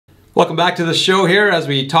Welcome back to the show here as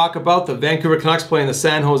we talk about the Vancouver Canucks playing the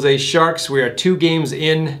San Jose Sharks. We are 2 games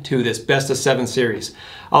into this best of 7 series.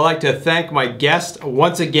 I'd like to thank my guest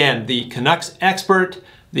once again, the Canucks expert,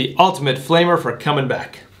 the ultimate flamer, for coming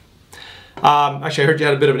back. Actually, I heard you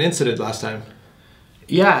had a bit of an incident last time.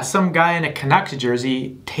 Yeah, some guy in a Canucks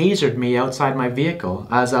jersey tasered me outside my vehicle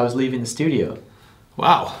as I was leaving the studio.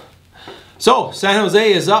 Wow. So, San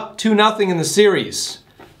Jose is up 2-0 in the series.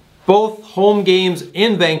 Both home games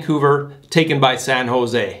in Vancouver taken by San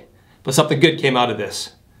Jose. But something good came out of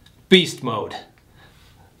this. Beast mode.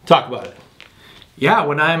 Talk about it. Yeah,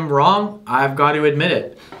 when I'm wrong, I've got to admit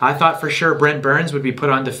it. I thought for sure Brent Burns would be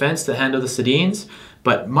put on defense to handle the Sedins,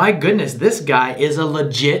 but my goodness, this guy is a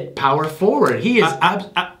legit power forward. He is...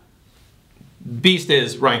 Beast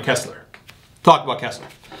is Ryan Kesler. Talk about Kesler.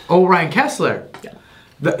 Oh, Ryan Kesler. Yeah.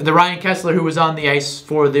 The Ryan Kesler who was on the ice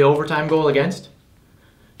for the overtime goal against?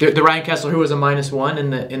 The Ryan Kesler who was a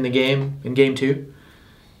 -1 in the game, in game 2?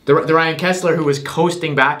 The Ryan Kesler who was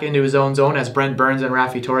coasting back into his own zone as Brent Burns and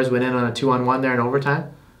Raffi Torres went in on a 2-on-1 there in overtime?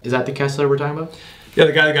 Is that the Kesler we're talking about? Yeah,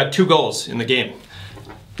 the guy that got 2 goals in the game.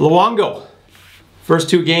 Luongo. First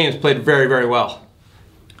 2 games played very, very well.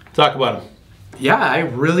 Talk about him. Yeah, I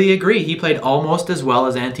really agree. He played almost as well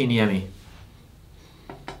as Antti Niemi.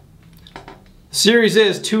 Series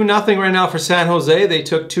is 2-0 right now for San Jose. They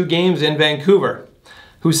took 2 games in Vancouver.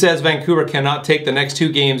 Who says Vancouver cannot take the next 2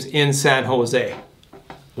 games in San Jose?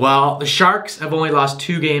 Well, the Sharks have only lost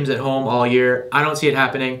 2 games at home all year. I don't see it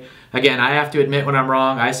happening. Again, I have to admit when I'm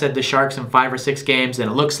wrong. I said the Sharks in 5 or 6 games, and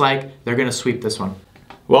it looks like they're going to sweep this one.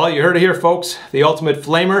 Well, you heard it here, folks. The ultimate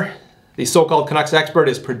flamer, the so-called Canucks expert,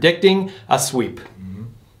 is predicting a sweep.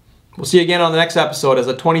 We'll see you again on the next episode as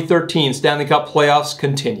the 2013 Stanley Cup playoffs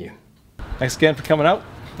continue. Thanks again for coming out.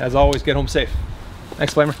 As always, get home safe.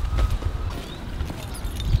 Thanks, flamer.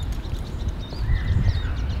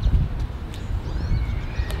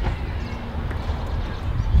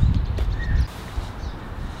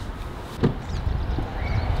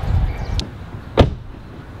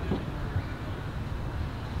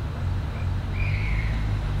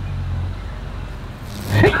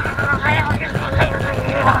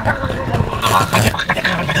 Okay.